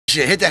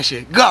Shit, hit that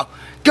shit. Go,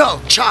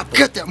 go, chop,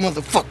 get that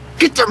motherfucker.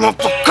 Get that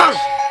motherfucker.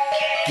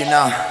 You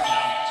know,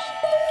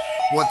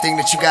 one thing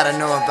that you gotta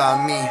know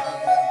about me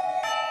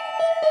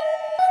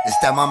is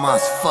that my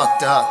mom's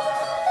fucked up.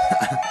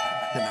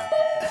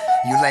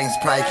 You lames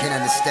probably can't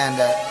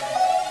understand that.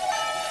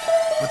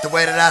 But the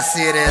way that I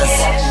see it is,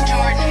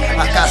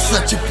 I got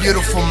such a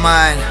beautiful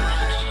mind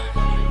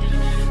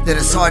that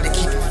it's hard to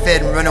keep it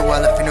fed and running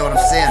well, if you know what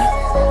I'm saying.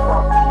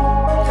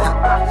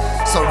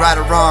 So right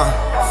or wrong,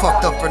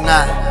 fucked up or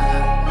not,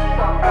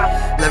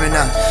 let me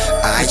know.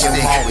 I am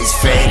always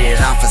faded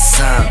off of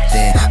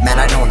something. Man,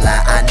 I don't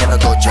lie, I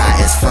never go dry.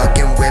 It's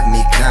fucking with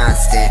me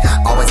constant.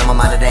 Always on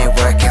my mind, it ain't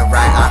working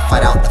right. I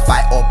fight out the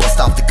fight or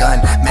bust off the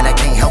gun. Man, I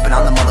can't help it,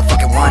 I'm the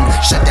motherfucking one.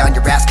 Shut down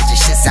your ass cause your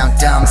shit sound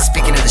dumb.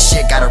 Speaking of the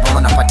shit, got it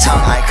rolling off my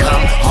tongue. I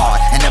come hard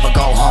and never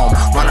go home.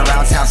 Run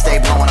around town, stay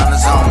blowing on the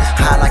zone.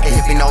 High like a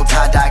hippie, no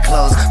tie-dye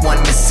clothes. One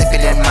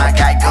Mississippi, then my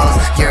guy goes.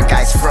 Your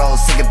guy's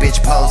froze, see a bitch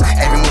pose.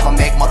 Every move I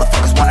make,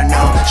 motherfuckers wanna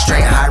know.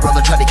 Straight high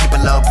roller, try to keep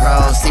it low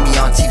pro. See me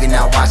on TV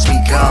now, watch me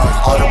go.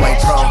 All the way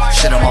pro,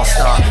 shit I'm all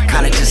star.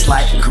 Kinda just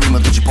like Kareem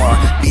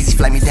Abdul-Jabbar. Beezy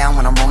flag me down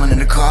when I'm rolling in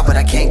the car, but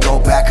I can't go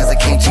back cause I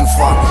came too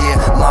far. Yeah,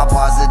 my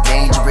bars are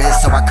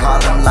dangerous, so I call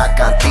them like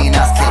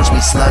Athenas. Catch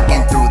me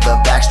slugging through the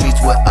back streets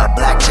with a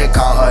black chick,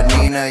 call her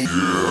Nina.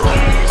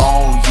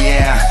 Oh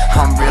yeah,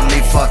 I'm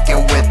really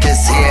fucking with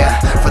this here.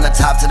 From the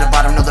top to the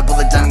bottom, know the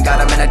bullet done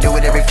got 'em, and I do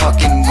it every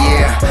fucking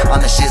year. On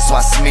the shit so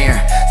I smear,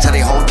 till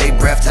they hold their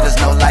breath, till there's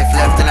no life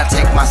left. And I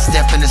take my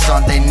step and it's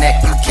on their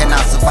neck. You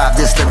cannot survive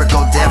this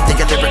lyrical death. Think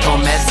a lyrical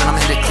mess and I'm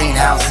in a clean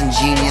house.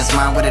 Ingenious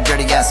mind with a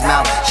dirty ass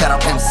mouth. Shout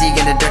out Pimp C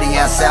and the dirty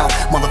ass South.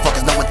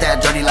 Motherfuckers know what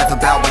that dirty life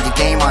about. When your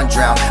game on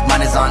drought,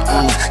 mine is on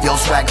ooze. Yo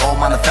swag old,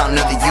 mine the fountain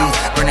of the youth.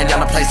 Burning down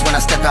the place when I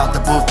step out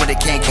the booth, but it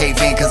can't cave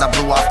in cause I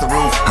blew off the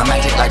roof. I'm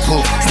magic like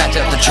poof, snatch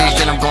up the trees,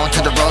 then I'm going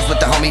to the roads with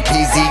the homie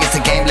PZ. It's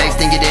a game, Lace,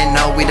 think you didn't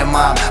know we the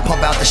mob.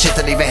 Pump out the shit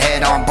that even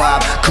head on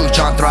Bob. Cooch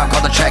on throb,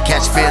 call the track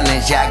catch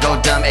feelings. Yeah, I go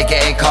dumb,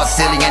 aka call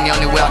silly. And the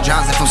only way I'll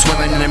drown if I'm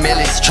swimming in the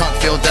millies. Trunk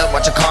filled up,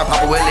 watch a car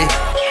pop a wheelie.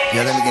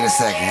 Yo, let me get a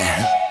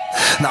second.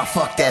 Nah,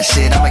 fuck that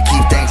shit, I'ma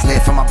keep things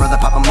lit for my brother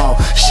Papa Mo.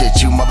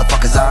 Shit, you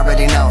motherfuckers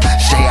already know.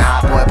 Straight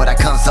hot boy, but I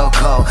come so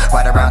cold.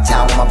 Right around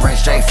town with my brain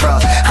straight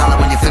froze. Holla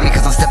when you feel me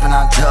cause I'm stepping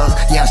on toes.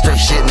 Yeah, I'm straight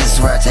shitting, this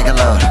is where I take a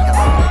load.